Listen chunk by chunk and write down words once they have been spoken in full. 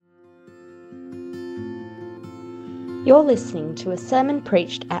You're listening to a sermon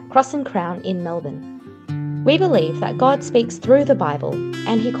preached at Cross and Crown in Melbourne. We believe that God speaks through the Bible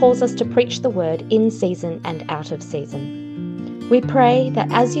and He calls us to preach the word in season and out of season. We pray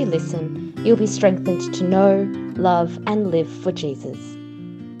that as you listen, you'll be strengthened to know, love, and live for Jesus.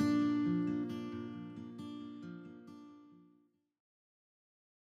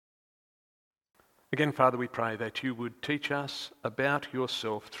 Again, Father, we pray that you would teach us about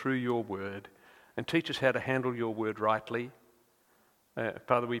yourself through your word and teach us how to handle your word rightly.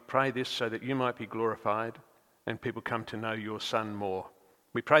 Father, we pray this so that you might be glorified and people come to know your Son more.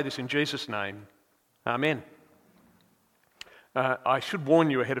 We pray this in Jesus' name. Amen. I should warn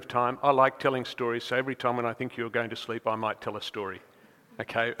you ahead of time, I like telling stories, so every time when I think you're going to sleep, I might tell a story.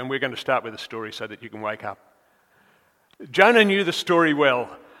 Okay, and we're going to start with a story so that you can wake up. Jonah knew the story well.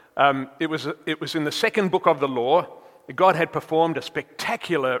 It was in the second book of the law. God had performed a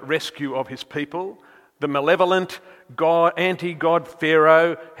spectacular rescue of his people. The malevolent anti-God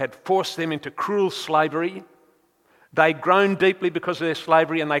Pharaoh had forced them into cruel slavery. They'd groaned deeply because of their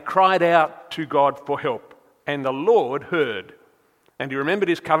slavery and they cried out to God for help. And the Lord heard. And he remembered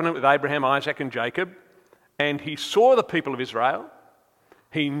his covenant with Abraham, Isaac and Jacob. And he saw the people of Israel.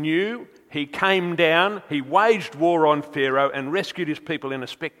 He knew, he came down, he waged war on Pharaoh and rescued his people in a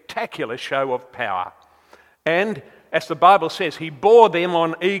spectacular show of power. And as the Bible says, he bore them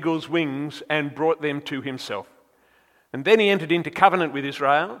on eagle's wings and brought them to himself. And then he entered into covenant with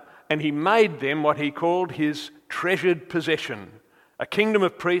Israel and he made them what he called his treasured possession, a kingdom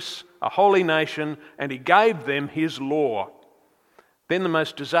of priests, a holy nation, and he gave them his law. Then the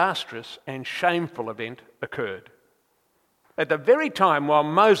most disastrous and shameful event occurred. At the very time while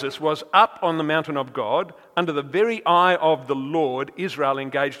Moses was up on the mountain of God, under the very eye of the Lord, Israel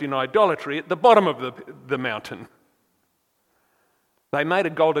engaged in idolatry at the bottom of the mountain. They made a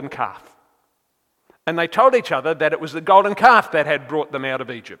golden calf. And they told each other that it was the golden calf that had brought them out of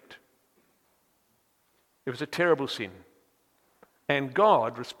Egypt. It was a terrible sin. And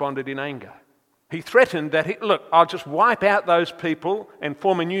God responded in anger. He threatened that, look, I'll just wipe out those people and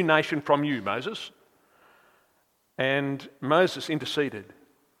form a new nation from you, Moses. And Moses interceded.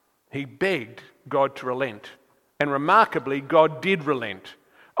 He begged God to relent. And remarkably, God did relent.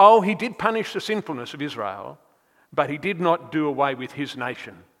 Oh, he did punish the sinfulness of Israel, but he did not do away with his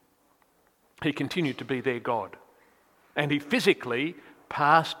nation. He continued to be their God. And he physically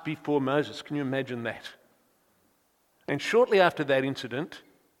passed before Moses. Can you imagine that? And shortly after that incident,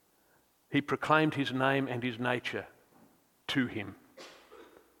 he proclaimed his name and his nature to him.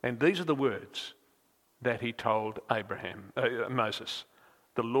 And these are the words that he told Moses.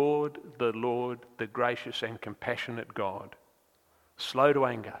 The Lord, the gracious and compassionate God, slow to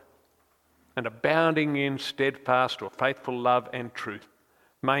anger, and abounding in steadfast or faithful love and truth,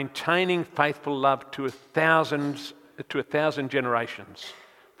 maintaining faithful love to a thousand generations,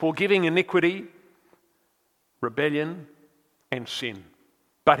 forgiving iniquity, rebellion, and sin.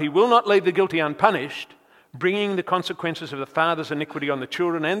 But he will not leave the guilty unpunished, bringing the consequences of the father's iniquity on the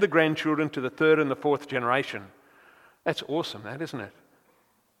children and the grandchildren to the third and the fourth generation. That's awesome, that, isn't it?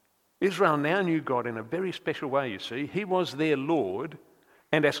 Israel now knew God in a very special way, you see. He was their Lord,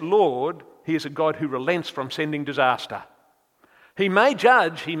 and as Lord, he is a God who relents from sending disaster. He may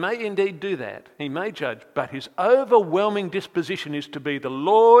judge, he may indeed do that, he may judge, but his overwhelming disposition is to be the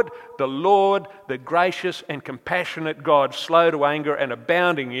Lord, the gracious and compassionate God, slow to anger and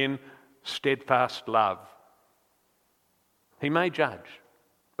abounding in steadfast love. He may judge,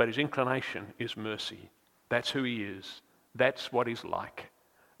 but his inclination is mercy. That's who he is. That's what he's like.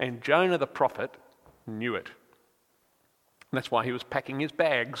 And Jonah the prophet knew it. And that's why he was packing his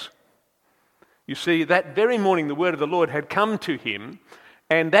bags. You see, that very morning the word of the Lord had come to him,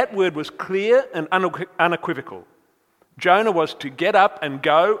 and that word was clear and unequivocal. Jonah was to get up and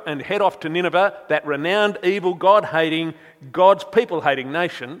go and head off to Nineveh, that renowned, evil, God-hating, God's people-hating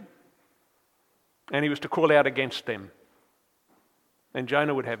nation, and he was to call out against them. And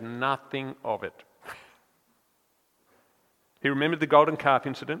Jonah would have nothing of it. He remembered the golden calf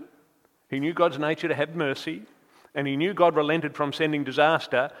incident. He knew God's nature to have mercy. And he knew God relented from sending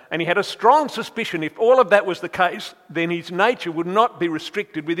disaster. And he had a strong suspicion if all of that was the case, then his nature would not be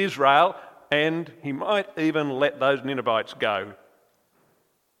restricted with Israel. And he might even let those Ninevites go.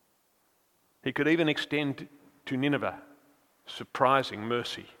 He could even extend to Nineveh surprising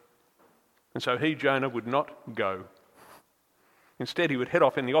mercy. And so he, Jonah, would not go. Instead, he would head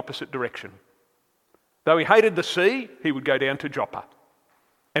off in the opposite direction. Though he hated the sea, he would go down to Joppa.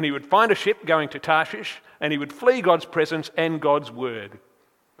 And he would find a ship going to Tarshish, and he would flee God's presence and God's word.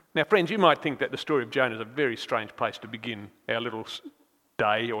 Now, friends, you might think that the story of Jonah is a very strange place to begin our little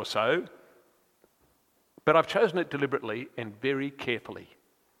day or so. but I've chosen it deliberately and very carefully.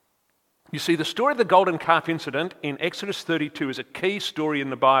 You see, the story of the golden calf incident in Exodus 32 is a key story in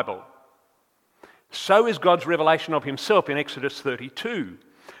the Bible. So is God's revelation of himself in Exodus 32.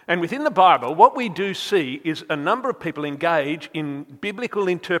 And within the Bible, what we do see is a number of people engage in biblical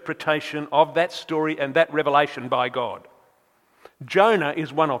interpretation of that story and that revelation by God. Jonah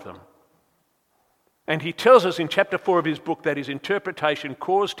is one of them. And he tells us in chapter 4 of his book that his interpretation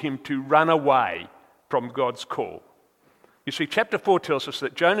caused him to run away from God's call. You see, chapter 4 tells us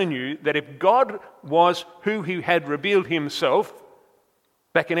that Jonah knew that if God was who he had revealed himself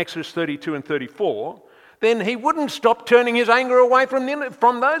back in Exodus 32 and 34, then he wouldn't stop turning his anger away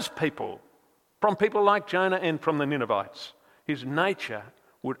from those people, from people like Jonah and from the Ninevites. His nature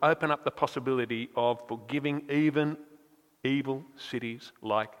would open up the possibility of forgiving even evil cities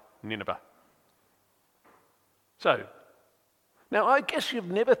like Nineveh. So, now I guess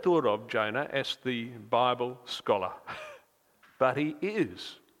you've never thought of Jonah as the Bible scholar, but he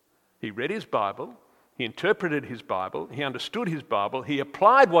is. He read his Bible, he interpreted his Bible, he understood his Bible, he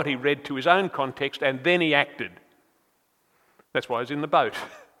applied what he read to his own context, and then he acted. That's why he's in the boat.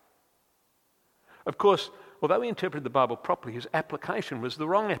 Of course, although he interpreted the Bible properly, his application was the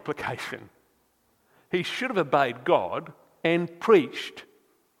wrong application. He should have obeyed God and preached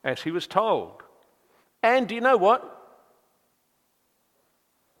as he was told. And do you know what?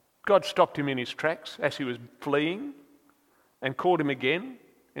 God stopped him in his tracks as he was fleeing and called him again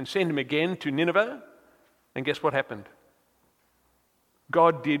and sent him again to Nineveh. And guess what happened?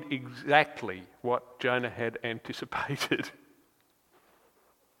 God did exactly what Jonah had anticipated.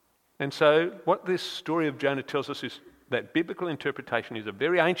 And so what this story of Jonah tells us is that biblical interpretation is a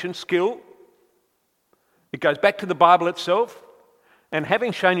very ancient skill. It goes back to the Bible itself. And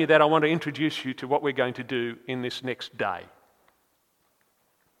having shown you that, I want to introduce you to what we're going to do in this next day.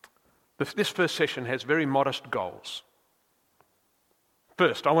 This first session has very modest goals.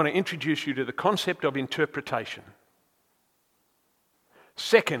 First, I want to introduce you to the concept of interpretation.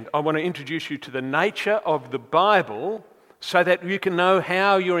 Second, I want to introduce you to the nature of the Bible so that you can know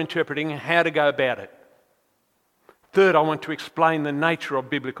how you're interpreting and how to go about it. Third, I want to explain the nature of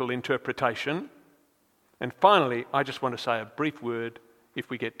biblical interpretation. And finally, I just want to say a brief word, if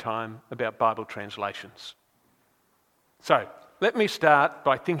we get time, about Bible translations. So, let me start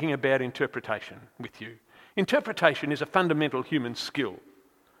by thinking about interpretation with you. Interpretation is a fundamental human skill.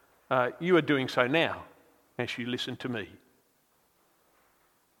 You are doing so now as you listen to me.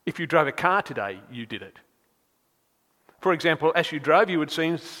 If you drove a car today, you did it. For example, as you drove, you would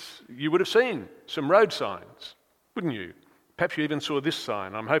have seen some road signs, wouldn't you? Perhaps you even saw this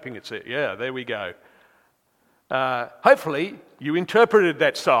sign. I'm hoping it's it. Yeah, there we go. Hopefully, you interpreted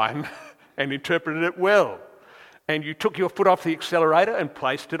that sign and interpreted it well. And you took your foot off the accelerator and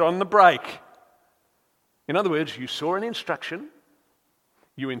placed it on the brake. In other words, you saw an instruction,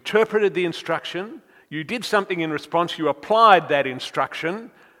 you interpreted the instruction, you did something in response, you applied that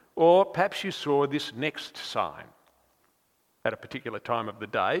instruction, or perhaps you saw this next sign at a particular time of the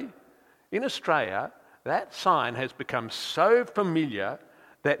day. In Australia, that sign has become so familiar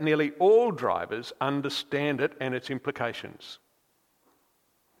that nearly all drivers understand it and its implications.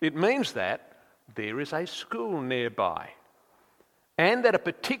 It means that there is a school nearby and that a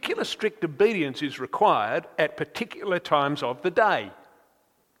particular strict obedience is required at particular times of the day.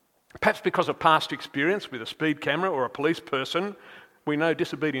 Perhaps because of past experience with a speed camera or a police person, we know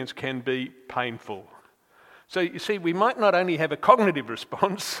disobedience can be painful. So you see, we might not only have a cognitive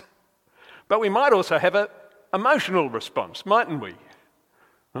response, but we might also have an emotional response, mightn't we?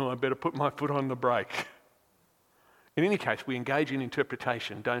 Oh, I better put my foot on the brake. In any case, we engage in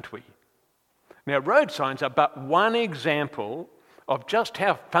interpretation, don't we? Now, road signs are but one example of just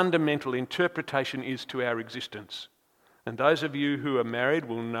how fundamental interpretation is to our existence. And those of you who are married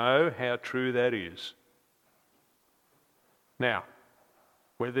will know how true that is. Now,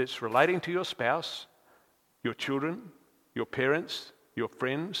 whether it's relating to your spouse, your children, your parents, your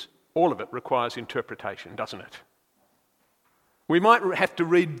friends, all of it requires interpretation, doesn't it? We might have to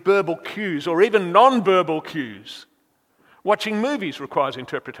read verbal cues or even non-verbal cues. Watching movies requires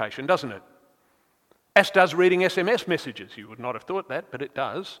interpretation, doesn't it? As does reading SMS messages. You would not have thought that, but it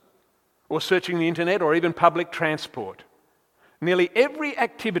does. Or searching the internet or even public transport. Nearly every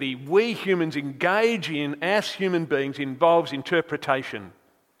activity we humans engage in as human beings involves interpretation.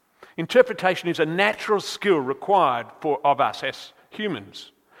 Interpretation is a natural skill required of us as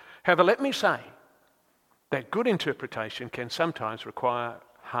humans. However, let me say that good interpretation can sometimes require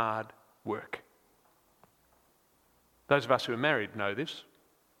hard work. Those of us who are married know this,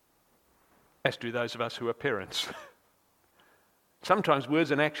 as do those of us who are parents. Sometimes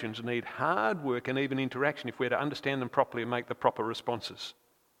words and actions need hard work and even interaction if we're to understand them properly and make the proper responses.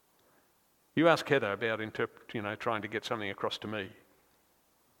 You ask Heather about trying to get something across to me.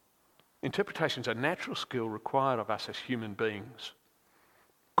 Interpretation is a natural skill required of us as human beings.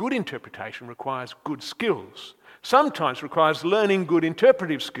 Good interpretation requires good skills. Sometimes requires learning good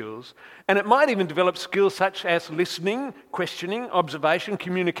interpretive skills, and it might even develop skills such as listening, questioning, observation,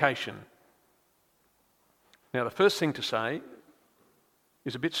 communication. Now, the first thing to say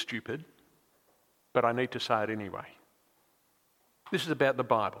is a bit stupid, but I need to say it anyway. This is about the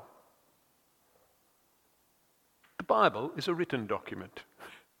Bible. The Bible is a written document.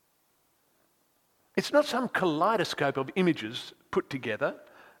 It's not some kaleidoscope of images put together,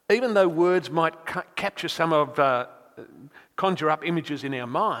 even though words might capture conjure up images in our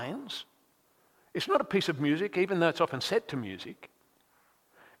minds. It's not a piece of music, even though it's often set to music.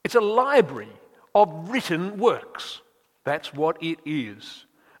 It's a library of written works. That's what it is.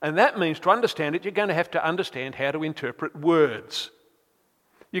 And that means to understand it, you're going to have to understand how to interpret words.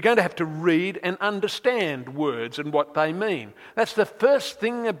 You're going to have to read and understand words and what they mean. That's the first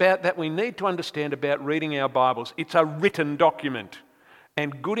thing that we need to understand about reading our Bibles. It's a written document.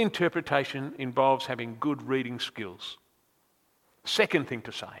 And good interpretation involves having good reading skills. Second thing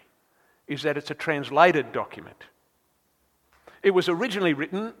to say is that it's a translated document. It was originally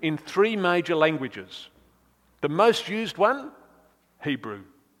written in 3 major languages. The most used one, Hebrew.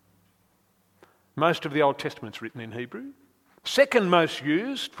 Most of the Old Testament's written in Hebrew. Second most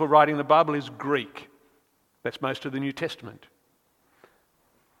used for writing the Bible is Greek. That's most of the New Testament.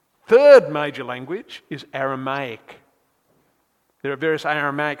 Third major language is Aramaic. There are various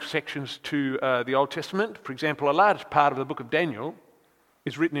Aramaic sections to the Old Testament. For example, a large part of the book of Daniel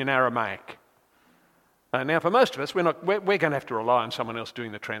is written in Aramaic. Now, for most of us, we're going to have to rely on someone else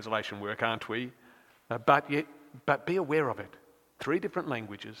doing the translation work, aren't we? But be aware of it. 3 different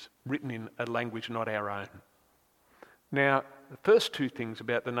languages written in a language not our own. Now, the first 2 things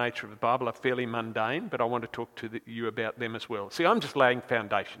about the nature of the Bible are fairly mundane, but I want to talk to you about them as well. See, I'm just laying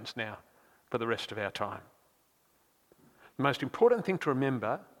foundations now for the rest of our time. The most important thing to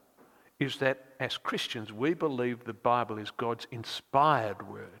remember is that as Christians, we believe the Bible is God's inspired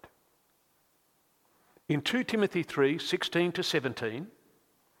word. In 2 Timothy 3, 16 to 17,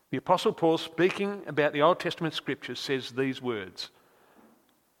 the Apostle Paul, speaking about the Old Testament scriptures, says these words.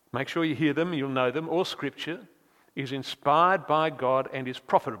 Make sure you hear them, you'll know them. All scripture is inspired by God and is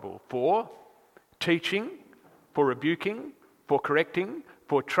profitable for teaching, for rebuking, for correcting,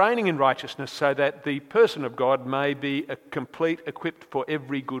 for training in righteousness, so that the person of God may be complete, equipped for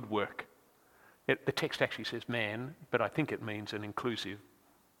every good work. The text actually says man, but I think it means an inclusive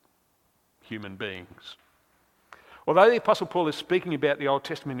human beings. Although the Apostle Paul is speaking about the Old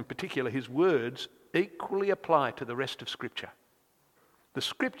Testament in particular, his words equally apply to the rest of Scripture. The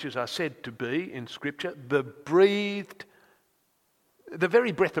Scriptures are said to be, in Scripture, the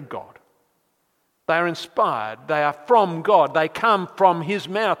very breath of God. They are inspired, they are from God, they come from his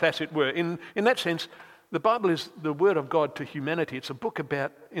mouth, as it were. In that sense, the Bible is the word of God to humanity. It's a book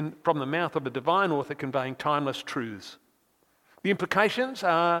from the mouth of a divine author conveying timeless truths. The implications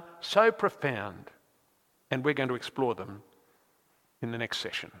are so profound, and we're going to explore them in the next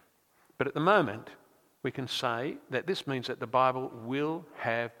session. But at the moment, we can say that this means that the Bible will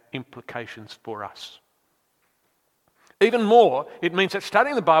have implications for us. Even more, it means that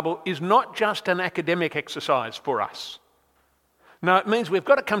studying the Bible is not just an academic exercise for us. No, it means we've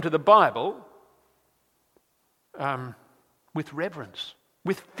got to come to the Bible with reverence,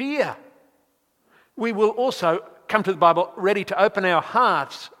 with fear. We will also come to the Bible ready to open our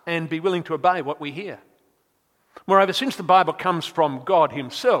hearts and be willing to obey what we hear. Moreover, since the Bible comes from God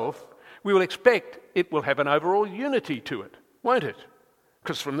himself, we will expect it will have an overall unity to it, won't it?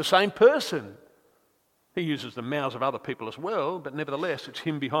 Because it's from the same person. He uses the mouths of other people as well, but nevertheless, it's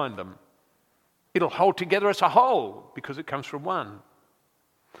him behind them. It'll hold together as a whole because it comes from one.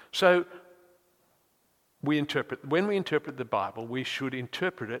 So, when we interpret the Bible, we should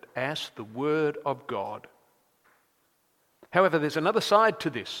interpret it as the Word of God. However, there's another side to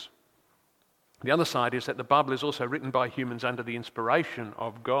this. The other side is that the Bible is also written by humans under the inspiration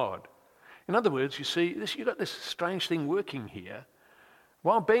of God. In other words, you see, you've got this strange thing working here.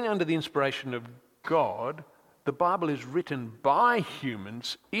 While being under the inspiration of God, the Bible is written by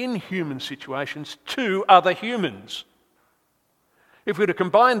humans in human situations to other humans. If we were to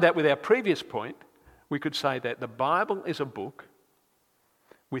combine that with our previous point, we could say that the Bible is a book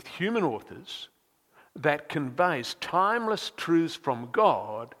with human authors that conveys timeless truths from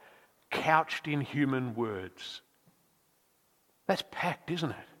God couched in human words. That's packed,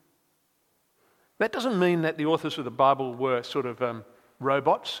 isn't it? That doesn't mean that the authors of the Bible were sort of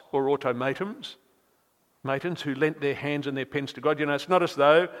robots or automatons who lent their hands and their pens to God. You know, it's not as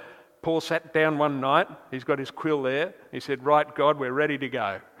though Paul sat down one night, he's got his quill there, he said, "Right, God, we're ready to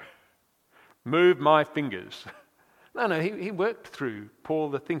go. Move my fingers." No, he worked through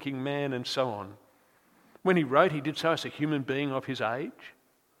Paul, the thinking man, and so on. When he wrote, he did so as a human being of his age.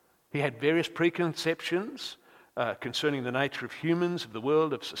 He had various preconceptions concerning the nature of humans, of the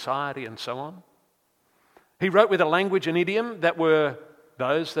world, of society, and so on. He wrote with a language and idiom that were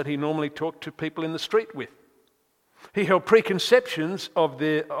those that he normally talked to people in the street with. He held preconceptions of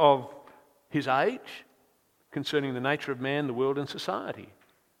his age concerning the nature of man, the world, and society.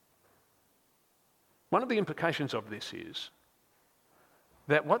 One of the implications of this is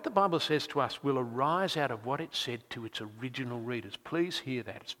that what the Bible says to us will arise out of what it said to its original readers. Please hear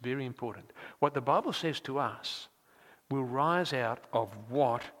that, it's very important. What the Bible says to us will rise out of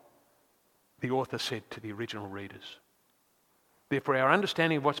what the author said to the original readers. Therefore, our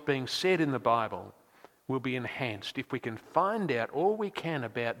understanding of what's being said in the Bible will be enhanced if we can find out all we can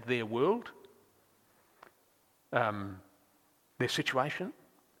about their world, their situation,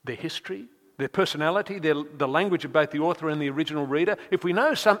 their history, their personality, the language of both the author and the original reader. If we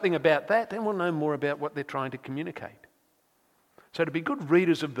know something about that, then we'll know more about what they're trying to communicate. So to be good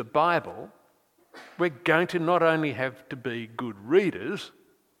readers of the Bible, we're going to not only have to be good readers,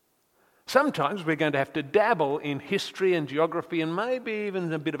 sometimes we're going to have to dabble in history and geography and maybe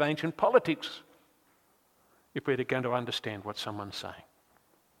even a bit of ancient politics if we're going to understand what someone's saying.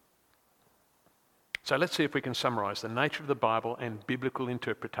 So let's see if we can summarise the nature of the Bible and biblical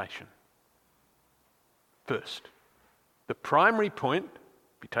interpretation. First, the primary point,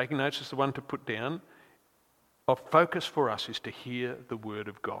 be taking notes as the one to put down, of focus for us is to hear the word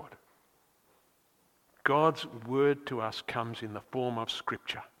of God. God's word to us comes in the form of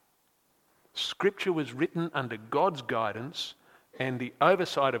Scripture. Scripture was written under God's guidance and the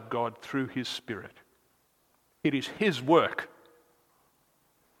oversight of God through His Spirit. It is His work.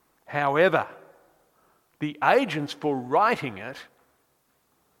 However, the agents for writing it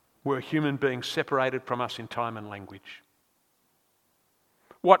were human beings separated from us in time and language.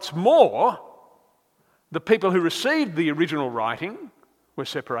 What's more, the people who received the original writing were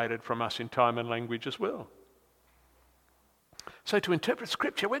separated from us in time and language as well. So to interpret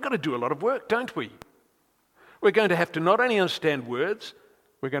Scripture, we've got to do a lot of work, don't we? We're going to have to not only understand words,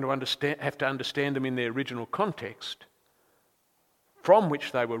 we're going to have to understand them in their original context, from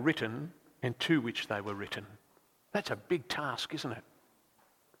which they were written and to which they were written. That's a big task, isn't it?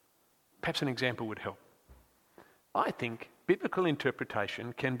 Perhaps an example would help. I think biblical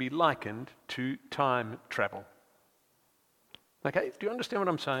interpretation can be likened to time travel. Okay, do you understand what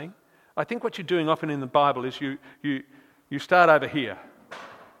I'm saying? I think what you're doing often in the Bible is you start over here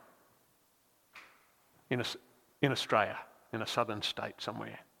in Australia, in a southern state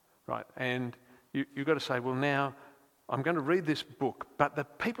somewhere, right? And you've got to say, well, now I'm going to read this book, but the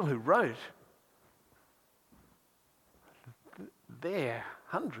people who wrote, they're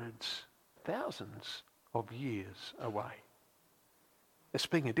hundreds, thousands of years away. They're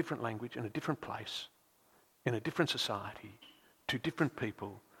speaking a different language in a different place, in a different society, to different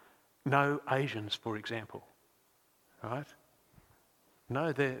people. No Asians, for example, right?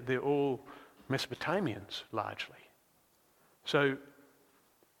 No, they're all Mesopotamians, largely. So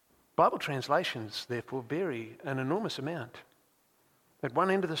Bible translations, therefore, vary an enormous amount. At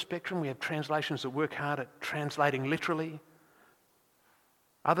one end of the spectrum, we have translations that work hard at translating literally.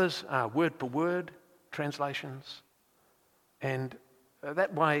 Others are word-for-word translations. And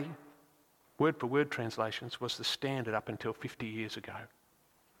that way, word-for-word translations was the standard up until 50 years ago.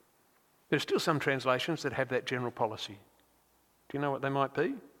 There's still some translations that have that general policy. Do you know what they might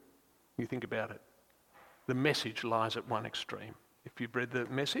be? You think about it. The Message lies at one extreme. If you've read the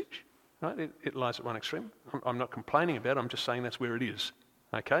Message, right, it lies at one extreme. I'm not complaining about it, I'm just saying that's where it is.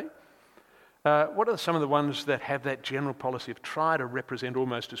 Okay? What are some of the ones that have that general policy of try to represent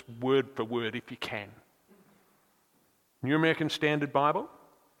almost as word for word if you can? New American Standard Bible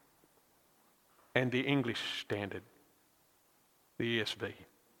and the English Standard, the ESV.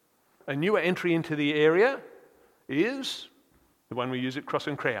 A newer entry into the area is the one we use at Cross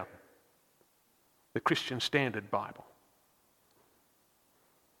and Crown, the Christian Standard Bible.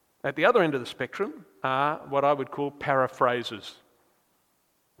 At the other end of the spectrum are what I would call paraphrases.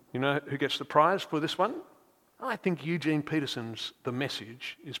 You know who gets the prize for this one? I think Eugene Peterson's The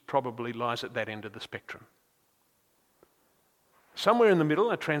Message probably lies at that end of the spectrum. Somewhere in the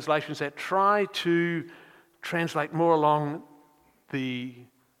middle are translations that try to translate more along the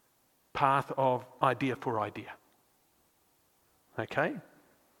path of idea for idea. Okay?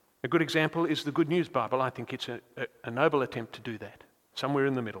 A good example is the Good News Bible. I think it's a noble attempt to do that, somewhere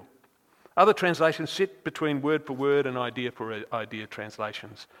in the middle. Other translations sit between word for word and idea for idea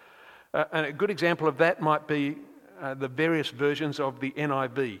translations. And a good example of that might be the various versions of the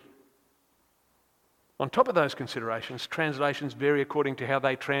NIV. On top of those considerations, translations vary according to how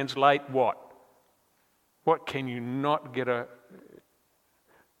they translate what? What can you not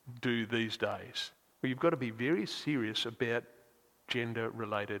do these days? Well, you've got to be very serious about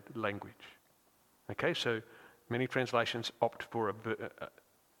gender-related language. Okay, so many translations opt for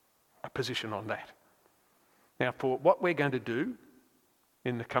a position on that. Now, for what we're going to do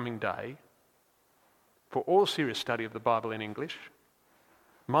in the coming day, for all serious study of the Bible in English,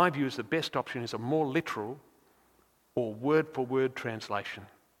 my view is the best option is a more literal or word-for-word translation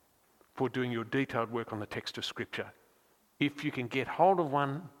for doing your detailed work on the text of Scripture. If you can get hold of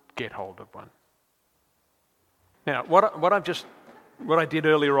one, get hold of one. Now, what I did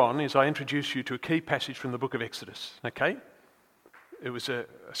earlier on is I introduced you to a key passage from the book of Exodus, okay? It was a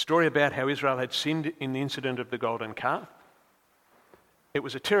story about how Israel had sinned in the incident of the golden calf. It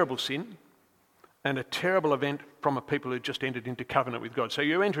was a terrible sin and a terrible event from a people who just entered into covenant with God. So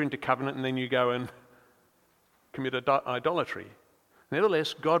you enter into covenant and then you go and commit idolatry.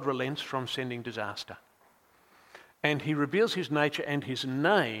 Nevertheless, God relents from sending disaster. And he reveals his nature and his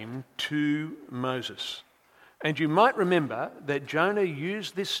name to Moses. And you might remember that Jonah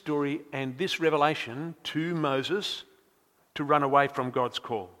used this story and this revelation to Moses to run away from God's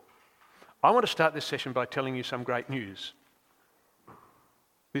call. I want to start this session by telling you some great news.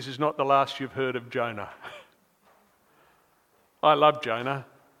 This is not the last you've heard of Jonah. I love Jonah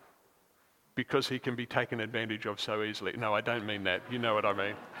because he can be taken advantage of so easily. No, I don't mean that. You know what I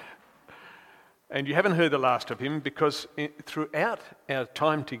mean. And you haven't heard the last of him because throughout our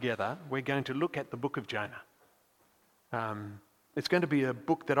time together, we're going to look at the book of Jonah. It's going to be a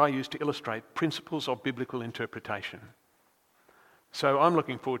book that I use to illustrate principles of biblical interpretation. So I'm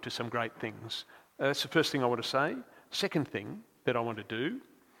looking forward to some great things. That's the first thing I want to say. Second thing that I want to do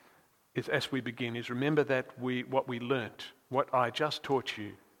is, as we begin, is remember that what we learnt, what I just taught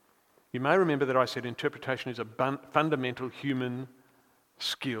you. You may remember that I said interpretation is a fundamental human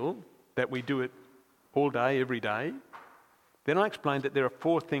skill, that we do it all day, every day. Then I explained that there are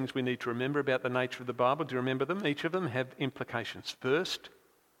 4 things we need to remember about the nature of the Bible. Do you remember them? Each of them have implications. First, the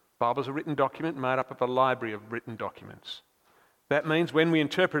Bible is a written document made up of a library of written documents. That means when we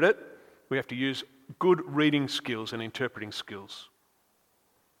interpret it, we have to use good reading skills and interpreting skills.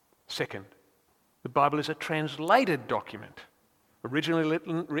 Second, the Bible is a translated document, originally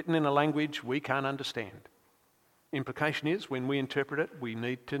written in a language we can't understand. Implication is, when we interpret it, we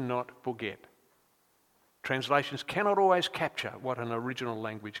need to not forget. Translations cannot always capture what an original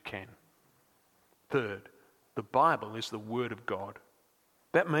language can. Third, the Bible is the Word of God.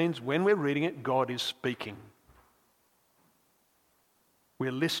 That means when we're reading it, God is speaking.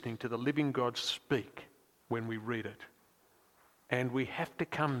 We're listening to the living God speak when we read it. And we have to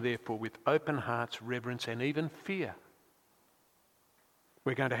come, therefore, with open hearts, reverence, and even fear.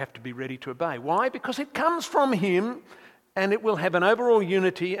 We're going to have to be ready to obey. Why? Because it comes from him, and it will have an overall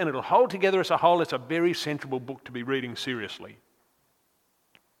unity, and it'll hold together as a whole. It's a very sensible book to be reading seriously.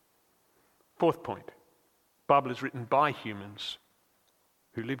 Fourth point, the Bible is written by humans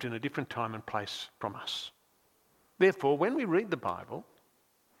who lived in a different time and place from us. Therefore, when we read the Bible,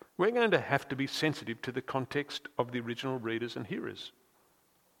 we're going to have to be sensitive to the context of the original readers and hearers.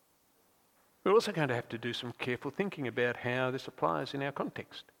 We're also going to have to do some careful thinking about how this applies in our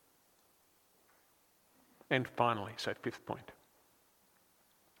context. And finally, so fifth point.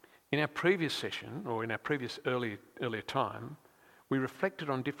 In our previous session, or in our previous earlier time, we reflected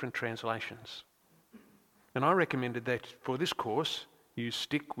on different translations. And I recommended that for this course, you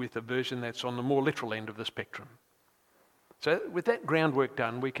stick with a version that's on the more literal end of the spectrum. So with that groundwork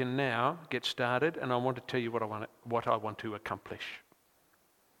done, we can now get started, and I want to tell you what I want to accomplish.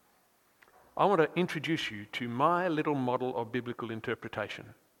 I want to introduce you to my little model of biblical interpretation.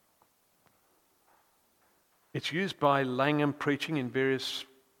 It's used by Langham preaching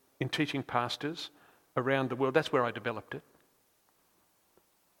in teaching pastors around the world. That's where I developed it.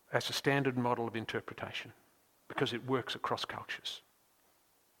 As a standard model of interpretation, because it works across cultures.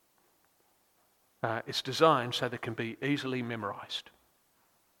 It's designed so that it can be easily memorised.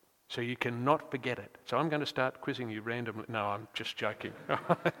 So you cannot forget it. So I'm going to start quizzing you randomly. No, I'm just joking.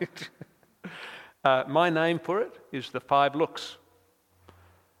 My name for it is the 5 looks.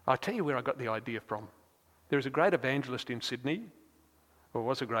 I'll tell you where I got the idea from. There is a great evangelist in Sydney, or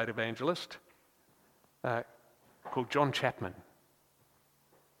was a great evangelist, called John Chapman.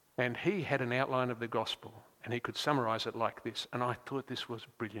 And he had an outline of the gospel. And he could summarize it like this. And I thought this was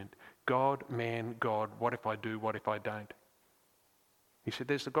brilliant. God, man, God, what if I do, what if I don't? He said,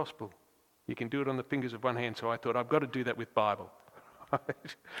 there's the gospel. You can do it on the fingers of one hand. So I thought, I've got to do that with Bible.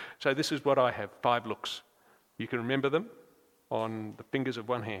 So this is what I have, 5 looks. You can remember them on the fingers of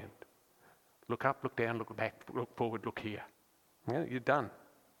one hand. Look up, look down, look back, look forward, look here. Yeah, you're done.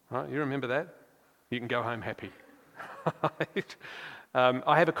 Right? You remember that? You can go home happy.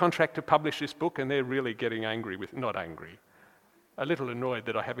 I have a contract to publish this book, and they're really getting angry with, not angry, a little annoyed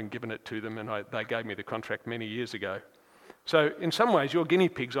that I haven't given it to them, and they gave me the contract many years ago. So in some ways, you're guinea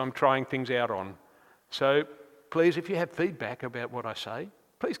pigs I'm trying things out on. So please, if you have feedback about what I say,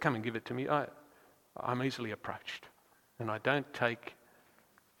 please come and give it to me. I'm easily approached, and I don't take,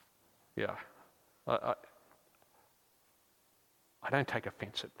 I don't take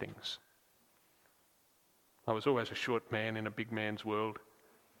offence at things. I was always a short man in a big man's world.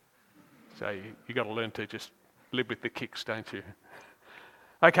 So you got to learn to just live with the kicks, don't you?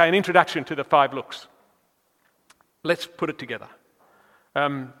 Okay, an introduction to the 5 looks. Let's put it together.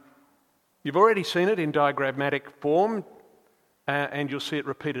 You've already seen it in diagrammatic form, and you'll see it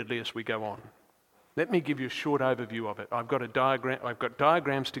repeatedly as we go on. Let me give you a short overview of it. I've got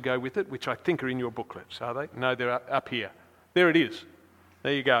diagrams to go with it, which I think are in your booklets, are they? No, they're up here. There it is.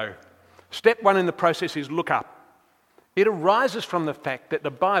 There you go. Step 1 in the process is look up. It arises from the fact that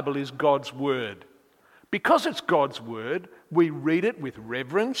the Bible is God's word. Because it's God's word, we read it with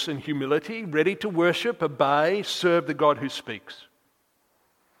reverence and humility, ready to worship, obey, serve the God who speaks.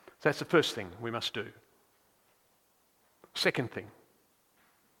 So that's the first thing we must do. Second thing,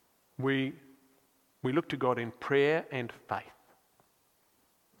 we look to God in prayer and faith.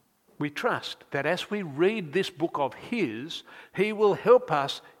 We trust that as we read this book of His, He will help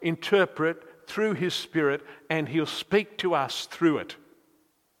us interpret through His Spirit, and He'll speak to us through it.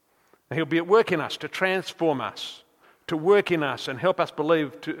 And He'll be at work in us to transform us, to work in us and help us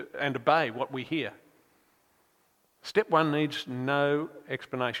believe and obey what we hear. Step 1 needs no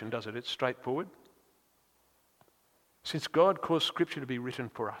explanation, does it? It's straightforward. Since God caused Scripture to be written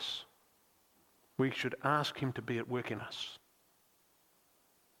for us, we should ask Him to be at work in us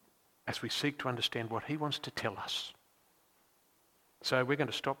as we seek to understand what He wants to tell us. So we're going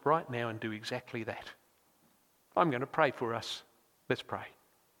to stop right now and do exactly that. I'm going to pray for us. Let's pray.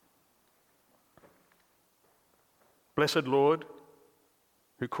 Blessed Lord,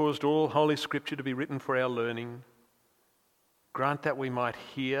 who caused all Holy Scripture to be written for our learning, grant that we might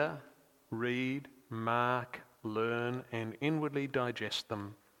hear, read, mark, learn, and inwardly digest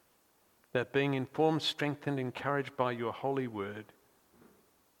them, that being informed, strengthened, encouraged by your holy word,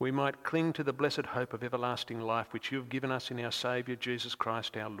 we might cling to the blessed hope of everlasting life which you have given us in our Saviour Jesus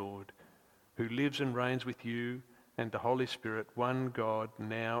Christ our Lord, who lives and reigns with you and the Holy Spirit, one God,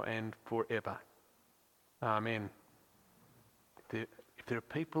 now and forever. Amen. If there are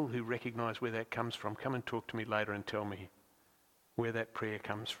people who recognise where that comes from, come and talk to me later and tell me where that prayer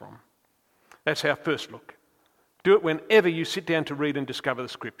comes from. That's our first look. Do it whenever you sit down to read and discover the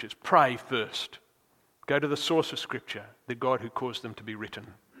Scriptures. Pray first. Go to the source of Scripture, the God who caused them to be written.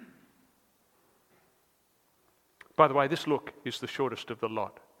 By the way, this look is the shortest of the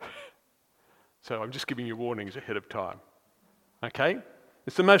lot. So I'm just giving you warnings ahead of time. Okay?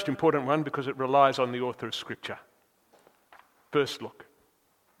 It's the most important one because it relies on the author of Scripture. First look.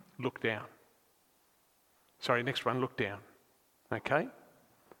 Look down. Sorry, next one, look down. Okay?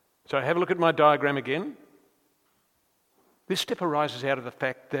 So have a look at my diagram again. This step arises out of the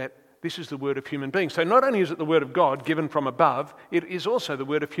fact that this is the word of human beings. So not only is it the word of God given from above, it is also the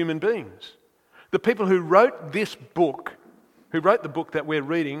word of human beings. The people who wrote this book, who wrote the book that we're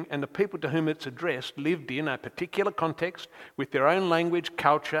reading, and the people to whom it's addressed lived in a particular context with their own language,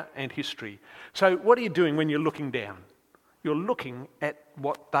 culture, and history. So what are you doing when you're looking down? You're looking at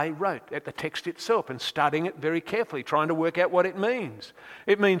what they wrote, at the text itself, and studying it very carefully, trying to work out what it means.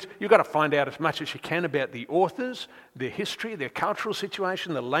 It means you've got to find out as much as you can about the authors, their history, their cultural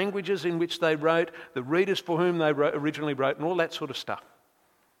situation, the languages in which they wrote, the readers for whom they originally wrote, and all that sort of stuff.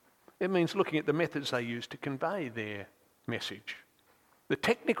 It means looking at the methods they used to convey their message. The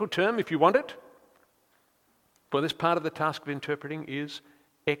technical term, if you want it, for this part of the task of interpreting is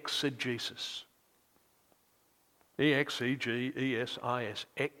exegesis. E-X-E-G-E-S-I-S,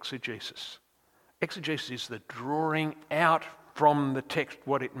 exegesis. Exegesis is the drawing out from the text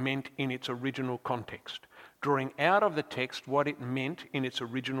what it meant in its original context. Drawing out of the text what it meant in its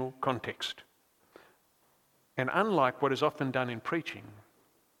original context. And unlike what is often done in preaching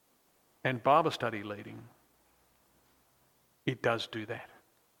and Bible study leading, it does do that.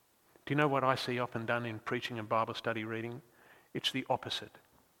 Do you know what I see often done in preaching and Bible study reading? It's the opposite.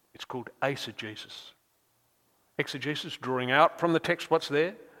 It's called eisegesis. Exegesis, drawing out from the text what's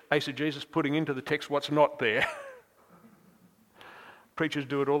there. Eisegesis, putting into the text what's not there. Preachers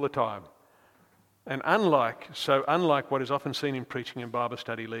do it all the time. And unlike what is often seen in preaching and Bible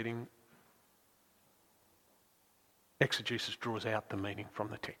study leading, exegesis draws out the meaning from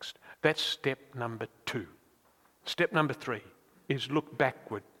the text. That's step number 2. Step number 3 is look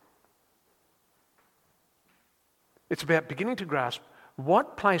backward. It's about beginning to grasp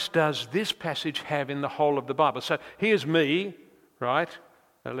what place does this passage have in the whole of the Bible. So here's me, right?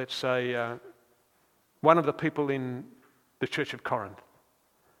 Let's say one of the people in the Church of Corinth.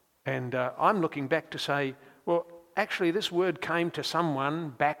 And I'm looking back to say, well, actually this word came to someone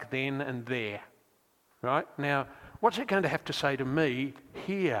back then and there. Right? Now, what's it going to have to say to me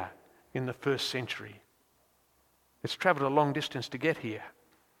here in the first century? It's travelled a long distance to get here.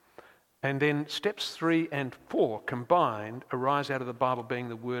 And then steps 3 and 4 combined arise out of the Bible being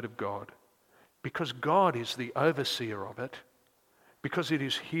the Word of God. Because God is the overseer of it, because it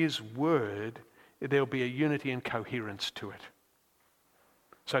is His Word, there'll be a unity and coherence to it.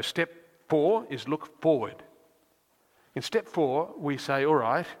 So step 4 is look forward. In step 4, we say, all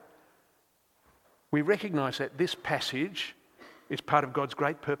right, we recognise that this passage is part of God's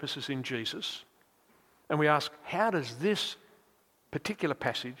great purposes in Jesus. And we ask, how does this particular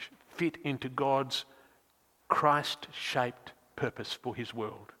passage fit into God's Christ-shaped purpose for His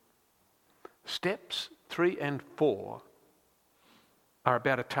world? Steps 3 and 4 are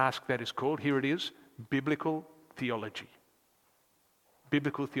about a task that is called, here it is, biblical theology.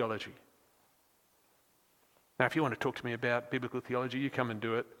 Biblical theology. Now, if you want to talk to me about biblical theology, you come and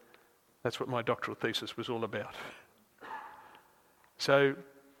do it. That's what my doctoral thesis was all about. So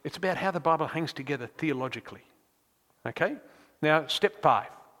it's about how the Bible hangs together theologically. Okay? Now, step 5.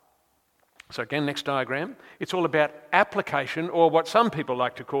 So again, next diagram. It's all about application, or what some people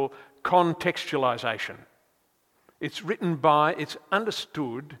like to call contextualization. It's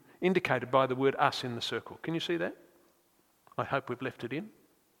understood, indicated by the word us in the circle. Can you see that? I hope we've left it in.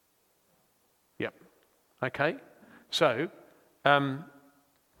 Yep. Okay. So,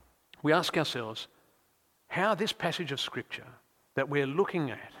 we ask ourselves how this passage of Scripture that we're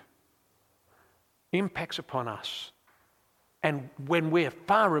looking at impacts upon us, and when we're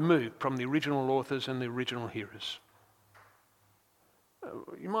far removed from the original authors and the original hearers.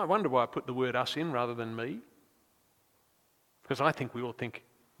 You might wonder why I put the word us in rather than me, because I think we all think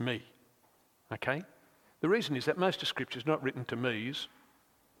me. Okay? The reason is that most of Scripture is not written to me's,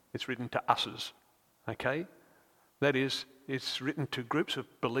 it's written to us's. Okay? That is, it's written to groups of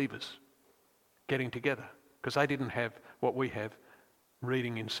believers getting together, because they didn't have what we have,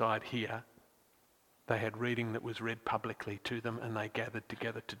 reading inside here. They had reading that was read publicly to them, and they gathered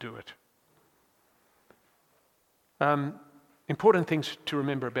together to do it. Important things to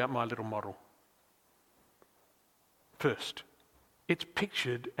remember about my little model. First, it's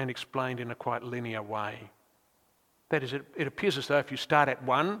pictured and explained in a quite linear way. That is, it appears as though if you start at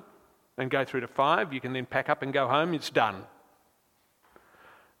 1 and go through to 5, you can then pack up and go home, it's done.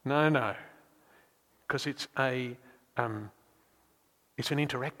 No. Because it's an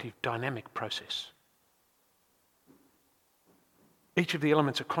interactive, dynamic process. Each of the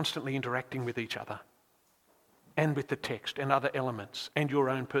elements are constantly interacting with each other and with the text and other elements and your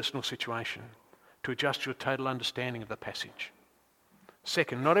own personal situation to adjust your total understanding of the passage.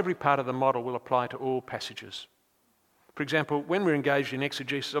 Second, not every part of the model will apply to all passages. For example, when we're engaged in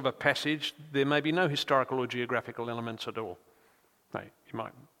exegesis of a passage, there may be no historical or geographical elements at all. You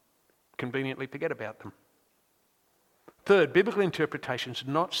might conveniently forget about them. Third, biblical interpretation is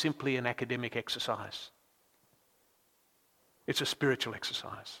not simply an academic exercise. It's a spiritual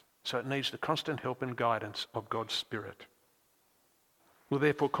exercise, so it needs the constant help and guidance of God's Spirit. We'll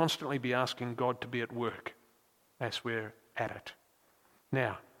therefore constantly be asking God to be at work as we're at it.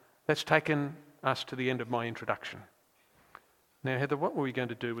 Now, that's taken us to the end of my introduction. Now, Heather, what were we going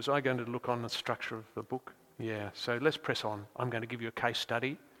to do? Was I going to look on the structure of the book? Yeah, so let's press on. I'm going to give you a case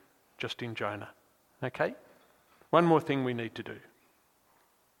study just in Jonah. Okay? One more thing we need to do.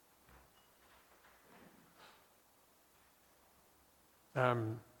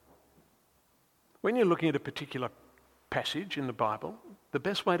 When you're looking at a particular passage in the Bible, the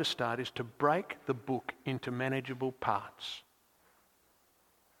best way to start is to break the book into manageable parts.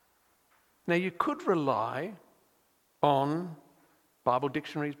 Now, you could rely on Bible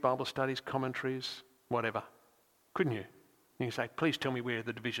dictionaries, Bible studies, commentaries, whatever, couldn't you? You can say, please tell me where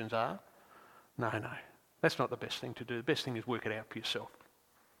the divisions are. No, that's not the best thing to do. The best thing is work it out for yourself.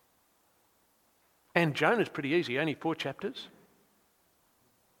 And Jonah's pretty easy, only 4 chapters.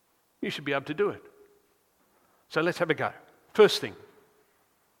 You should be able to do it. So let's have a go. First thing,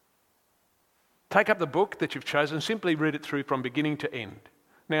 Take up the book that you've chosen and simply read it through from beginning to end.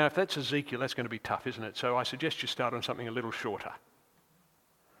 Now, if that's Ezekiel, that's going to be tough, isn't it? So I suggest you start on something a little shorter.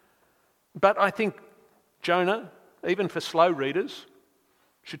 But I think Jonah, even for slow readers,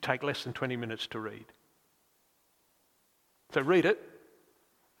 should take less than 20 minutes to read. So read it.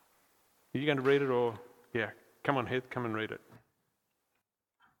 Are you going to read it or... Yeah, come on, Heath, come and read it.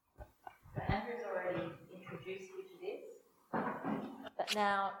 So Andrew's already introduced you to this. But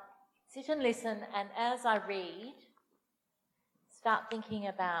now, sit and listen, and as I read, start thinking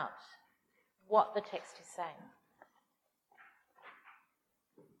about what the text is saying.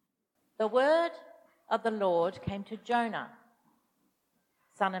 The word of the Lord came to Jonah,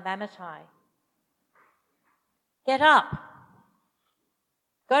 son of Amittai. Get up,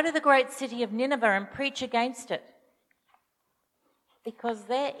 go to the great city of Nineveh and preach against it, because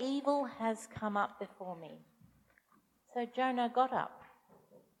their evil has come up before me. So Jonah got up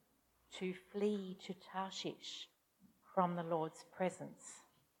to flee to Tarshish from the Lord's presence.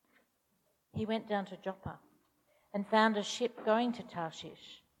 He went down to Joppa and found a ship going to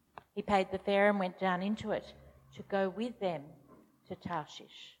Tarshish. He paid the fare and went down into it to go with them to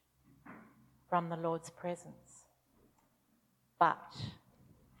Tarshish from the Lord's presence. But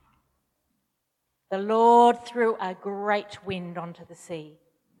the Lord threw a great wind onto the sea,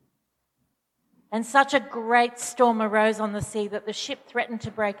 and such a great storm arose on the sea that the ship threatened to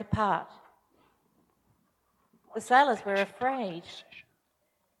break apart. The sailors were afraid,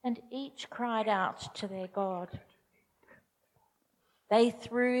 and each cried out to their God. They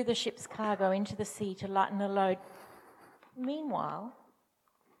threw the ship's cargo into the sea to lighten the load. Meanwhile,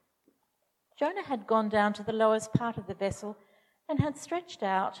 Jonah had gone down to the lowest part of the vessel and had stretched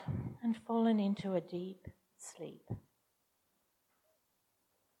out and fallen into a deep sleep.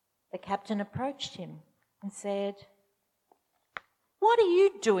 The captain approached him and said, "What are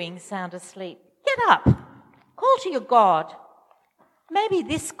you doing sound asleep? Get up, call to your God. Maybe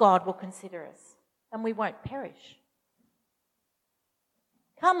this God will consider us and we won't perish."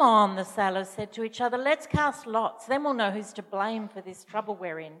 "Come on," the sailors said to each other, "let's cast lots, then we'll know who's to blame for this trouble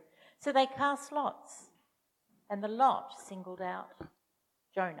we're in." So they cast lots, and the lot singled out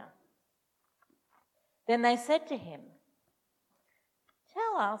Jonah. Then they said to him,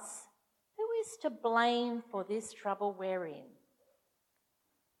 "Tell us, who is to blame for this trouble we're in?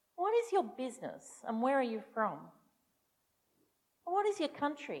 What is your business and where are you from? What is your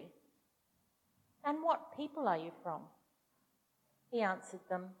country? And what people are you from?" He answered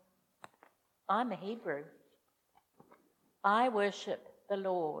them, "I'm a Hebrew. I worship the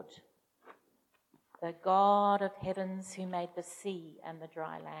Lord, the God of heavens who made the sea and the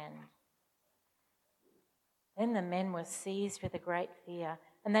dry land." Then the men were seized with a great fear,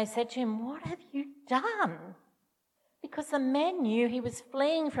 and they said to him, "What have you done?" Because the men knew he was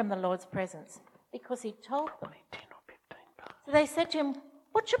fleeing from the Lord's presence, because he told them. So they said to him,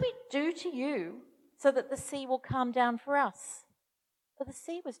 "What should we do to you so that the sea will calm down for us?" For the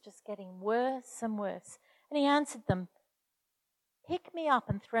sea was just getting worse and worse. And he answered them, "Pick me up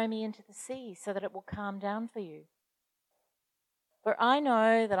and throw me into the sea so that it will calm down for you. For I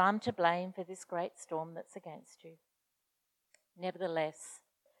know that I'm to blame for this great storm that's against you." Nevertheless,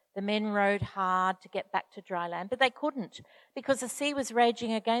 the men rowed hard to get back to dry land, but they couldn't because the sea was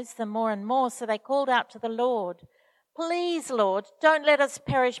raging against them more and more. So they called out to the Lord, "Please, Lord, don't let us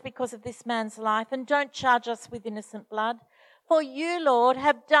perish because of this man's life, and don't charge us with innocent blood. For you, Lord,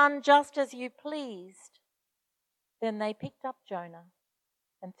 have done just as you pleased." Then they picked up Jonah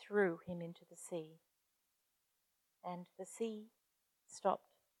and threw him into the sea. And the sea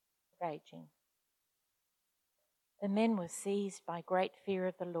stopped raging. The men were seized by great fear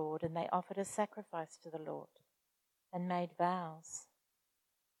of the Lord, and they offered a sacrifice to the Lord and made vows.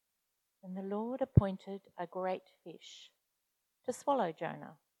 And the Lord appointed a great fish to swallow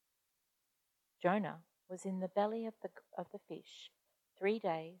Jonah. Jonah was in the belly of the fish 3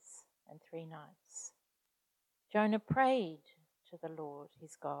 days and 3 nights. Jonah prayed to the Lord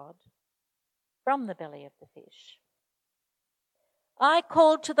his God from the belly of the fish. "I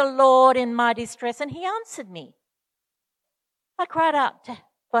called to the Lord in my distress, and he answered me. I cried out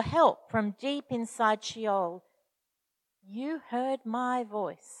for help from deep inside Sheol. You heard my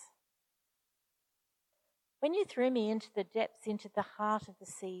voice. When you threw me into the depths, into the heart of the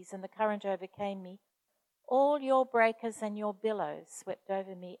seas, and the current overcame me, all your breakers and your billows swept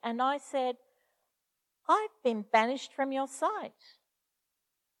over me, and I said, I've been banished from your sight.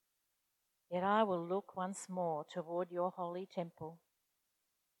 Yet I will look once more toward your holy temple.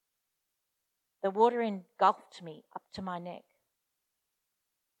 The water engulfed me up to my neck.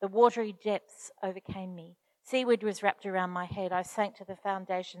 The watery depths overcame me. Seaweed was wrapped around my head. I sank to the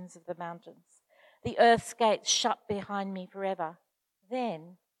foundations of the mountains. the earth's gates shut behind me forever.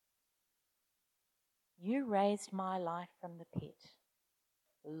 Then you raised my life from the pit,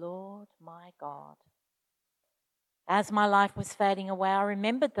 Lord my God. As my life was fading away, I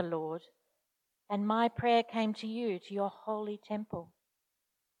remembered the Lord, and my prayer came to you, to your holy temple.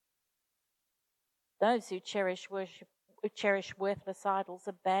 Those who cherish worthless idols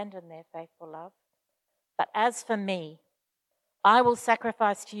abandon their faithful love. But as for me, I will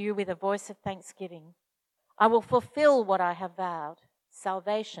sacrifice to you with a voice of thanksgiving. I will fulfill what I have vowed.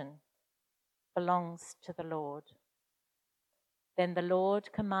 Salvation belongs to the Lord. Then the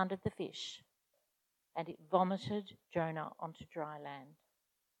Lord commanded the fish, and it vomited Jonah onto dry land.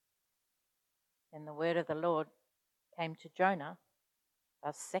 Then the word of the Lord came to Jonah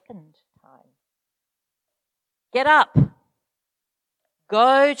a second time. Get up,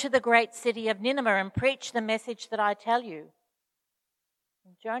 go to the great city of Nineveh and preach the message that I tell you.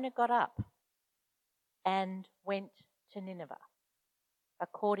 And Jonah got up and went to Nineveh,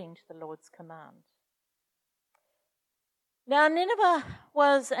 according to the Lord's command. Now, Nineveh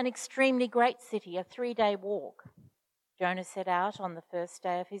was an extremely great city, a 3-day walk. Jonah set out on the first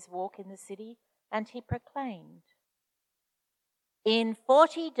day of his walk in the city, and he proclaimed, "In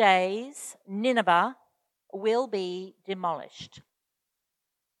 40 days, Nineveh will be demolished."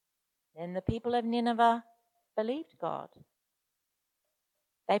 Then the people of Nineveh believed God.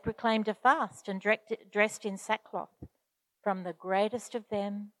 They proclaimed a fast and dressed in sackcloth, from the greatest of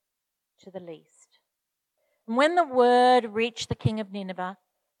them to the least. And when the word reached the king of Nineveh,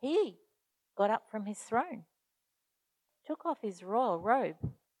 he got up from his throne, took off his royal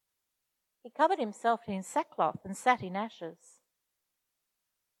robe. He covered himself in sackcloth and sat in ashes.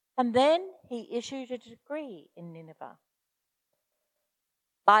 And then he issued a decree in Nineveh.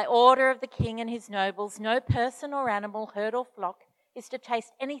 By order of the king and his nobles, no person or animal, herd or flock is to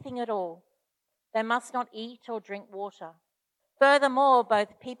taste anything at all. They must not eat or drink water. Furthermore,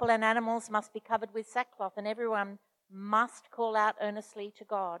 both people and animals must be covered with sackcloth, and everyone must call out earnestly to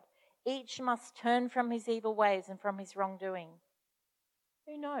God. Each must turn from his evil ways and from his wrongdoing.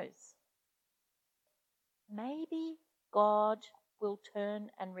 Who knows? Maybe God will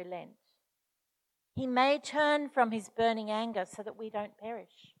turn and relent. He may turn from his burning anger so that we don't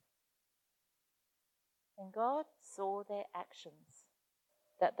perish. And God saw their actions,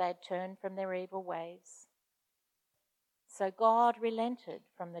 that they'd turned from their evil ways. So God relented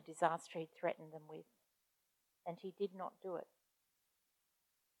from the disaster he threatened them with, and he did not do it.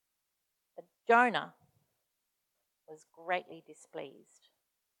 But Jonah was greatly displeased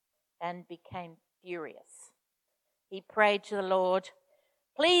and became furious. He prayed to the Lord,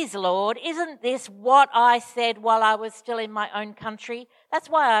 "Please, Lord, isn't this what I said while I was still in my own country? That's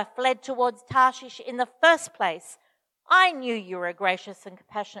why I fled towards Tarshish in the first place. I knew you were a gracious and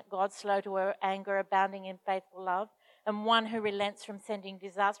compassionate God, slow to anger, abounding in faithful love, and one who relents from sending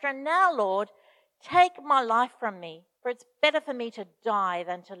disaster. And now, Lord, take my life from me, for it's better for me to die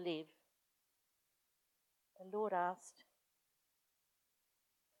than to live." The Lord asked,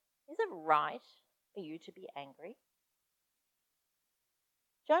 "Is it right for you to be angry?"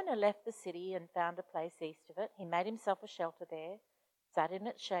 Jonah left the city and found a place east of it. He made himself a shelter there, sat in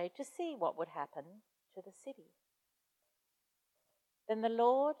its shade to see what would happen to the city. Then the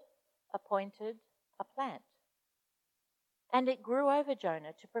Lord appointed a plant, and it grew over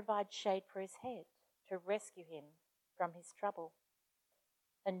Jonah to provide shade for his head, to rescue him from his trouble.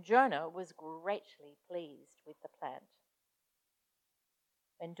 And Jonah was greatly pleased with the plant.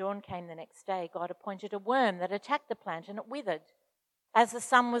 When dawn came the next day, God appointed a worm that attacked the plant, and it withered. As the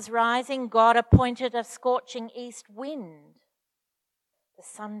sun was rising, God appointed a scorching east wind. The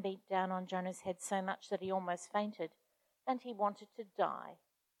sun beat down on Jonah's head so much that he almost fainted, and he wanted to die.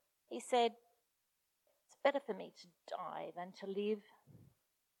 He said, "It's better for me to die than to live."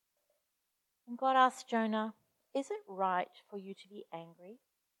 And God asked Jonah, "Is it right for you to be angry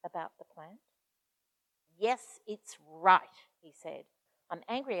about the plant?" "Yes, it's right," he said. "I'm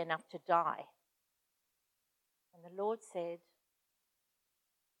angry enough to die." And the Lord said,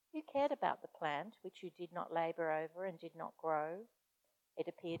 "You cared about the plant, which you did not labour over and did not grow. It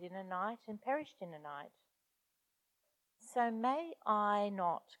appeared in a night and perished in a night. So may I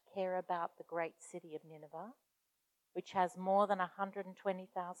not care about the great city of Nineveh, which has more than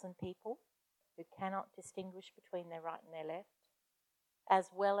 120,000 people who cannot distinguish between their right and their left,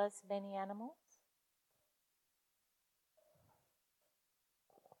 as well as many animals?"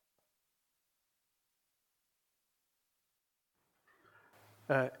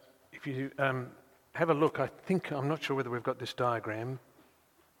 If you have a look, I'm not sure whether we've got this diagram,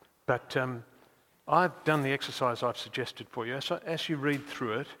 but I've done the exercise I've suggested for you. So as you read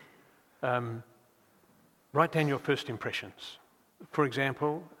through it, Write down your first impressions. For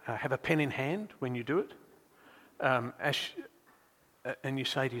example, have a pen in hand when you do it. And you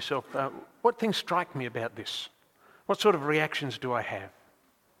say to yourself, what things strike me about this? What sort of reactions do I have?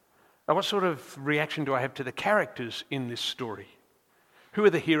 What sort of reaction do I have to the characters in this story? Who are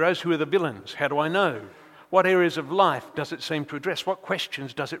the heroes? Who are the villains? How do I know? What areas of life does it seem to address? What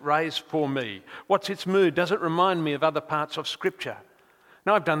questions does it raise for me? What's its mood? Does it remind me of other parts of Scripture?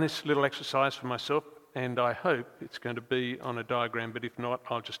 Now, I've done this little exercise for myself, and I hope it's going to be on a diagram, but if not,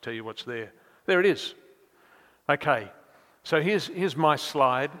 I'll just tell you what's there. There it is. Okay, so here's my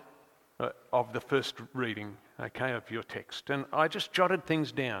slide of the first reading, okay, of your text. And I just jotted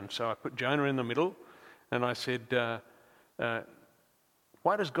things down. So I put Jonah in the middle, and I said,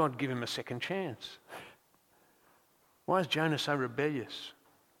 why does God give him a second chance? Why is Jonah so rebellious?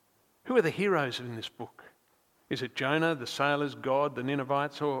 Who are the heroes in this book? Is it Jonah, the sailors, God, the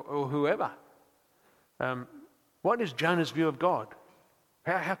Ninevites, or whoever? What is Jonah's view of God?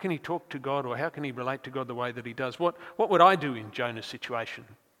 How can he talk to God, or how can he relate to God the way that he does? What would I do in Jonah's situation?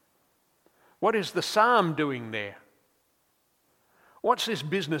 What is the psalm doing there? What's this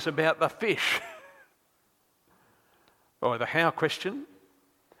business about the fish? Or the how question?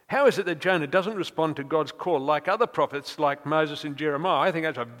 How is it that Jonah doesn't respond to God's call like other prophets like Moses and Jeremiah? I think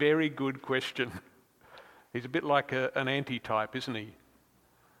that's a very good question. He's a bit like an anti-type, isn't he?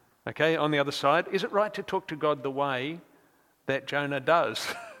 Okay, on the other side, is it right to talk to God the way that Jonah does?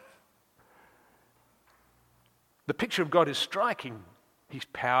 The picture of God is striking. He's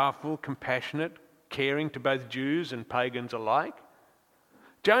powerful, compassionate, caring to both Jews and pagans alike.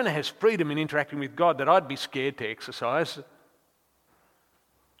 Jonah has freedom in interacting with God that I'd be scared to exercise.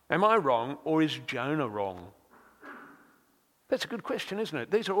 Am I wrong, or is Jonah wrong? That's a good question, isn't it?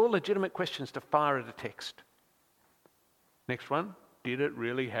 These are all legitimate questions to fire at a text. Next one, did it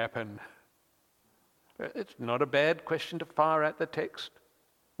really happen? It's not a bad question to fire at the text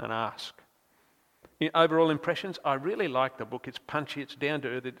and ask. Overall impressions, I really like the book. It's punchy, it's down to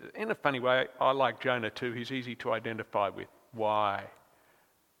earth. In a funny way, I like Jonah too. He's easy to identify with. Why?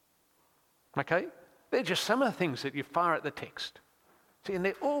 Okay? They're just some of the things that you fire at the text. See, and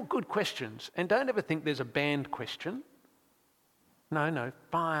they're all good questions. And don't ever think there's a banned question. No,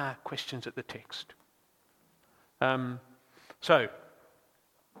 fire questions at the text. So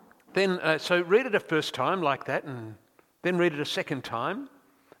read it a first time like that, and then read it a second time.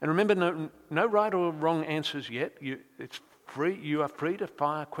 And remember, no right or wrong answers yet. It's free. You are free to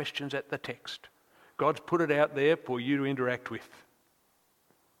fire questions at the text. God's put it out there for you to interact with.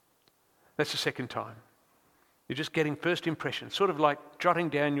 That's the second time. You're just getting first impressions, sort of like jotting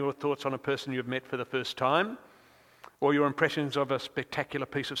down your thoughts on a person you've met for the first time, or your impressions of a spectacular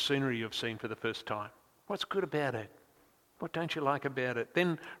piece of scenery you've seen for the first time. What's good about it? What don't you like about it?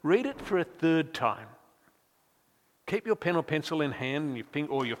 Then read it for a third time. Keep your pen or pencil in hand and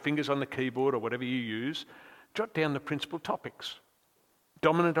or your fingers on the keyboard or whatever you use. Jot down the principal topics,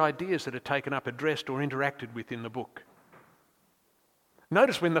 dominant ideas that are taken up, addressed or interacted with in the book.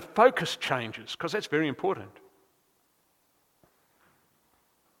 Notice when the focus changes, because that's very important.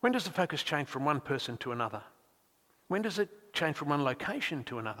 When does the focus change from one person to another? When does it change from one location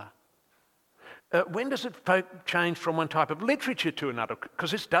to another? When does it change from one type of literature to another? Because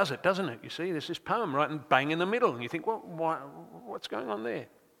this does it, doesn't it? You see, there's this poem right and bang in the middle, and you think, well, what's going on there?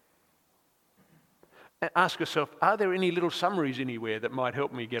 Ask yourself, are there any little summaries anywhere that might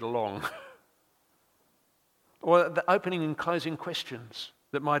help me get along? Or the opening and closing questions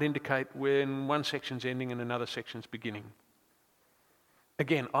that might indicate when one section's ending and another section's beginning.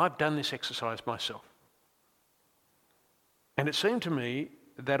 Again, I've done this exercise myself. And it seemed to me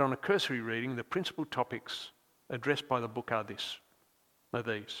that on a cursory reading, the principal topics addressed by the book are these.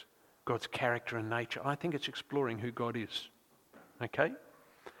 God's character and nature. I think it's exploring who God is. Okay?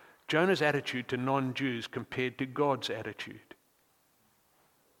 Jonah's attitude to non-Jews compared to God's attitude.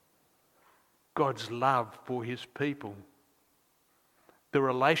 God's love for his people. The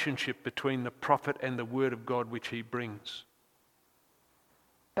relationship between the prophet and the word of God which he brings.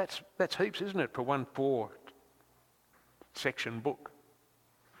 That's heaps, isn't it, for one 4-section book.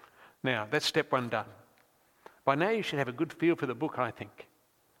 Now, that's step one done. By now you should have a good feel for the book, I think,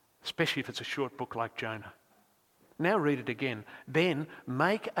 especially if it's a short book like Jonah. Now read it again. Then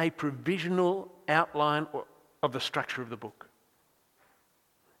make a provisional outline of the structure of the book.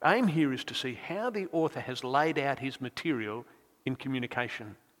 Aim here is to see how the author has laid out his material in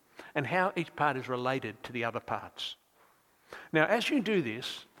communication and how each part is related to the other parts. Now, as you do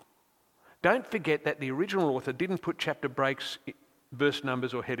this, don't forget that the original author didn't put chapter breaks, verse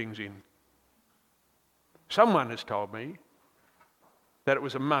numbers or headings in. Someone has told me that it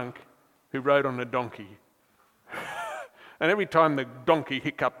was a monk who rode on a donkey And every time the donkey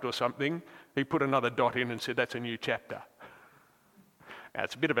hiccuped or something, he put another dot in and said, that's a new chapter. Now,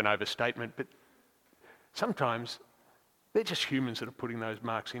 it's a bit of an overstatement, but sometimes they're just humans that are putting those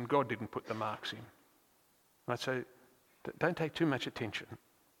marks in. God didn't put the marks in. Right? So don't take too much attention.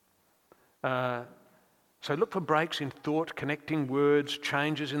 So look for breaks in thought, connecting words,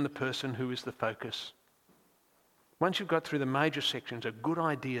 changes in the person who is the focus. Once you've got through the major sections, a good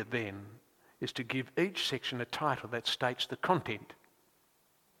idea then is to give each section a title that states the content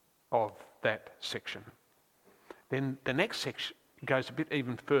of that section. Then the next section goes a bit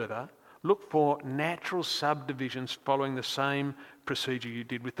even further. Look for natural subdivisions following the same procedure you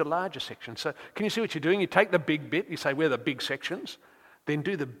did with the larger section. So can you see what you're doing? You take the big bit, you say, where are the big sections? Then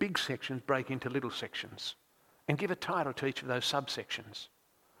do the big sections break into little sections and give a title to each of those subsections.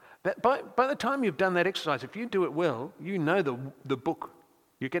 By the time you've done that exercise, if you do it well, you know the book.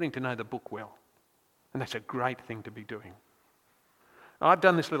 You're getting to know the book well. And that's a great thing to be doing. I've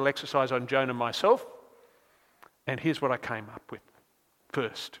done this little exercise on Jonah myself, and here's what I came up with.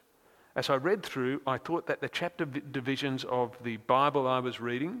 First, as I read through, I thought that the chapter divisions of the Bible I was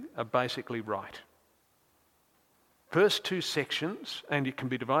reading are basically right. First two sections, and it can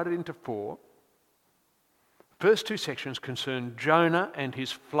be divided into four. First two sections concern Jonah and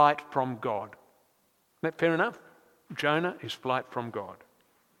his flight from God. Isn't that fair enough? Jonah, his flight from God.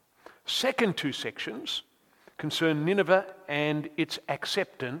 Second two sections concern Nineveh and its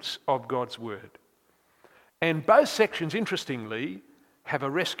acceptance of God's word. And both sections, interestingly, have a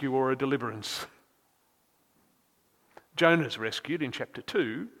rescue or a deliverance. Jonah's rescued in chapter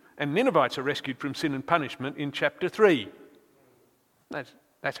 2, and Ninevites are rescued from sin and punishment in chapter 3.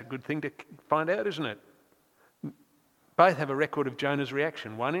 That's a good thing to find out, isn't it? Both have a record of Jonah's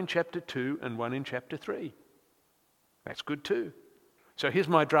reaction, one in chapter 2 and one in chapter 3. That's good too. So here's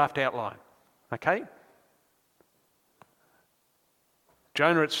my draft outline, okay?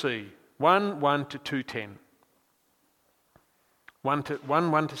 Jonah at sea, 1 to 2:10. 1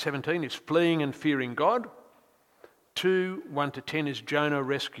 to 17 is fleeing and fearing God. 1 to 10 is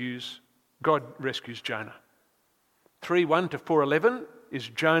God rescues Jonah. 1 to 4:11 is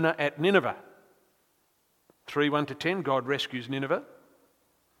Jonah at Nineveh. 1 to 10, God rescues Nineveh.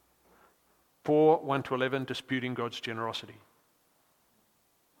 1 to 11, disputing God's generosity.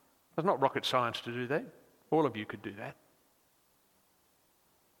 It's not rocket science to do that. All of you could do that.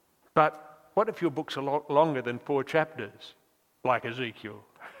 But what if your book's a lot longer than 4 chapters, like Ezekiel?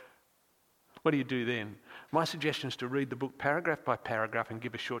 What do you do then? My suggestion is to read the book paragraph by paragraph and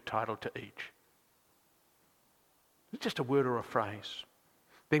give a short title to each. It's just a word or a phrase.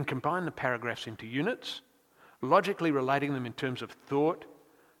 Then combine the paragraphs into units, logically relating them in terms of thought,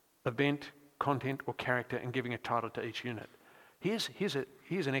 event, content or character, and giving a title to each unit. Here's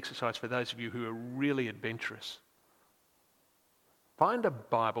an exercise for those of you who are really adventurous. Find a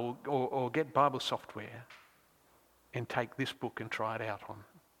Bible or get Bible software and take this book and try it out on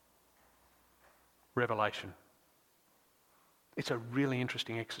Revelation. It's a really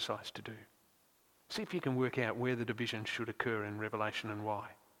interesting exercise to do. See if you can work out where the divisions should occur in Revelation and why.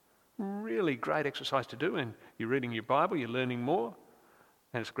 Really great exercise to do, and you're reading your Bible, you're learning more,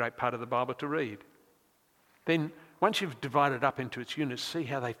 and it's a great part of the Bible to read. Then, once you've divided up into its units, see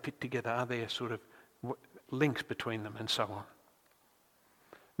how they fit together. Are there sort of links between them and so on?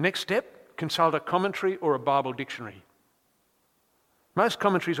 Next step, consult a commentary or a Bible dictionary. Most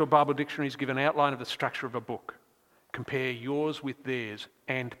commentaries or Bible dictionaries give an outline of the structure of a book. Compare yours with theirs,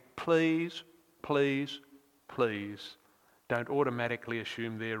 and please, please, please, don't automatically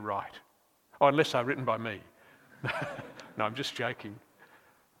assume they're right. Oh, unless they're written by me. No, I'm just joking.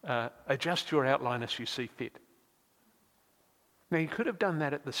 Adjust your outline as you see fit. Now, you could have done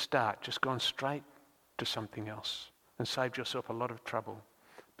that at the start, just gone straight to something else and saved yourself a lot of trouble.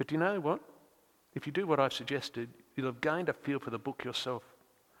 But do you know what? If you do what I've suggested, you'll have gained a feel for the book yourself.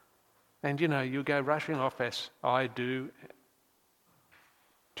 And you'll go rushing off as I do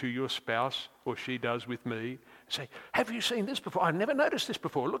to your spouse, or she does with me, say, have you seen this before? I've never noticed this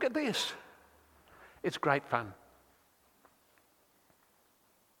before. Look at this. It's great fun.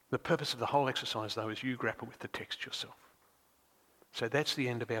 The purpose of the whole exercise, though, is you grapple with the text yourself. So that's the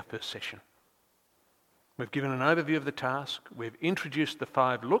end of our first session. We've given an overview of the task. We've introduced the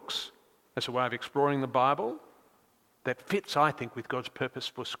 5 looks as a way of exploring the Bible that fits, I think, with God's purpose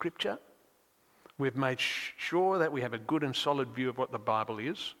for Scripture. We've made sure that we have a good and solid view of what the Bible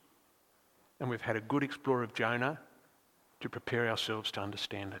is, and we've had a good explore of Jonah to prepare ourselves to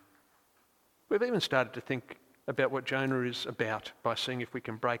understand it. We've even started to think about what Jonah is about by seeing if we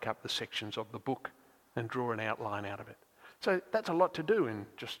can break up the sections of the book and draw an outline out of it. So that's a lot to do in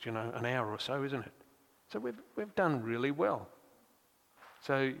just, an hour or so, isn't it? So we've done really well.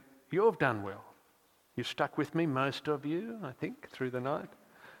 So you've done well. You've stuck with me, most of you, I think, through the night.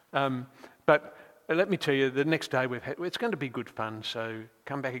 But let me tell you, the next day it's going to be good fun. So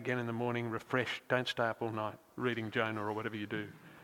come back again in the morning, refreshed. Don't stay up all night reading Jonah or whatever you do.